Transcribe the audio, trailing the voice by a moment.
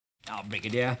Now,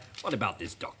 Brigadier, what about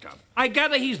this doctor? I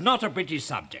gather he's not a British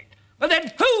subject. But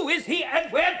then who is he and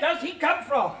where does he come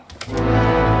from?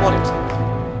 Morning, sir.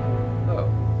 Oh,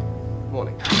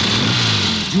 morning.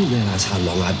 Do you realize how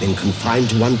long I've been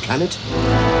confined to one planet?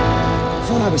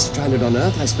 Before I was stranded on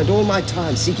Earth, I spent all my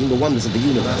time seeking the wonders of the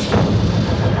universe.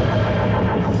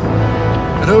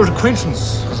 An old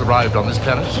acquaintance has arrived on this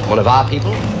planet. One of our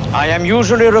people? I am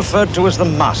usually referred to as the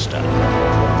Master.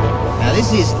 Now,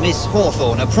 this is Miss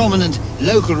Hawthorne, a prominent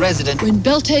local resident. When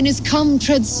Beltane is come,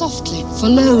 tread softly, for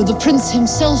lo, the prince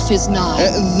himself is nigh.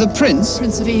 The prince?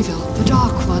 Prince of evil, the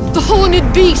dark one, the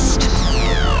horned beast.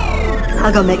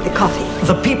 I'll go make the coffee.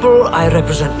 The people I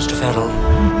represent, Mr. Farrell,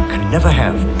 can never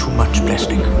have too much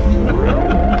plastic.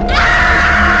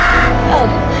 Oh,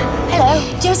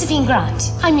 hello. Josephine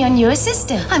Grant. I'm your new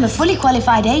assistant. I'm a fully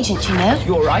qualified agent, you know.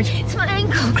 You all right? It's my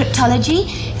ankle. Cryptology,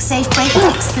 safe breaking,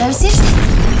 explosives.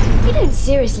 You don't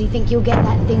seriously think you'll get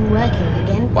that thing working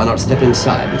again? Why not step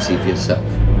inside and see for yourself?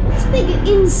 It's bigger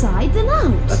inside than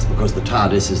out. That's because the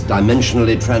TARDIS is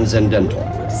dimensionally transcendental.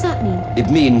 What does that mean? It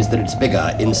means that it's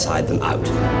bigger inside than out.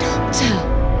 Doctor,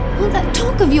 all that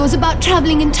talk of yours about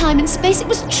travelling in time and space, it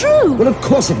was true. Well, of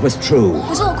course it was true. It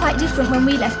was all quite different when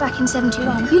we left back in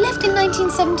 71. You left in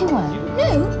 1971?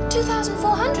 No,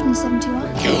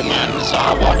 2471. Humans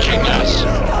are watching us.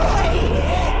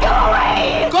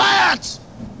 Quiet!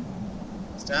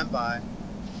 Stand by.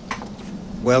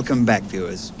 Welcome back,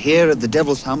 viewers. Here at the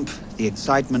Devil's Hump, the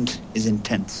excitement is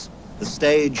intense. The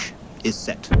stage is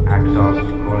set.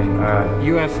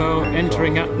 UFO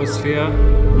entering atmosphere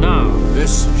now.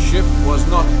 This ship was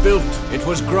not built, it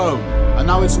was grown. And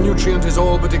now its nutrient is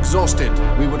all but exhausted.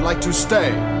 We would like to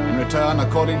stay. In return,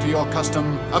 according to your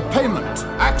custom, a payment.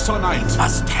 Axonite.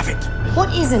 Must have it.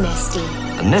 What is an Nestine?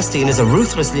 A Nestine is a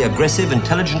ruthlessly aggressive,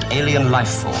 intelligent alien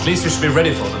life form. At least we should be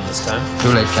ready for them this time. Too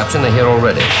late, Captain. They're here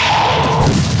already.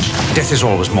 Death is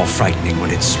always more frightening when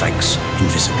it strikes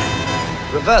invisibly.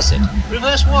 Reverse it.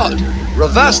 Reverse what?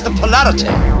 Reverse the polarity.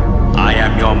 I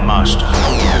am your master.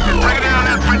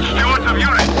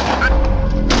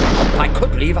 If I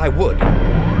could leave, I would.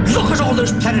 Look at all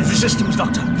those planetary systems,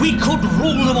 Doctor. We could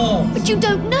rule them all. But you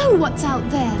don't know what's out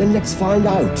there. Then let's find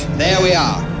out. There we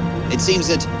are. It seems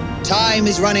that time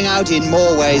is running out in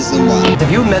more ways than one. If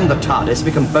you mend the TARDIS,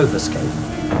 we can both escape.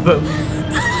 Both.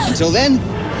 Until then,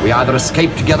 We either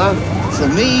escape together, for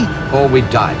me, or we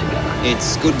die together.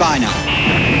 it's goodbye now.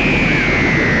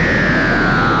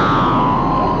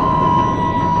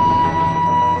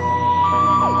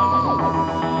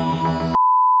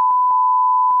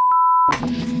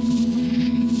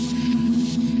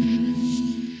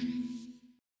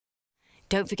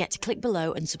 Don't forget to click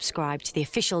below and subscribe to the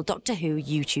official Doctor Who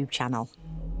YouTube channel.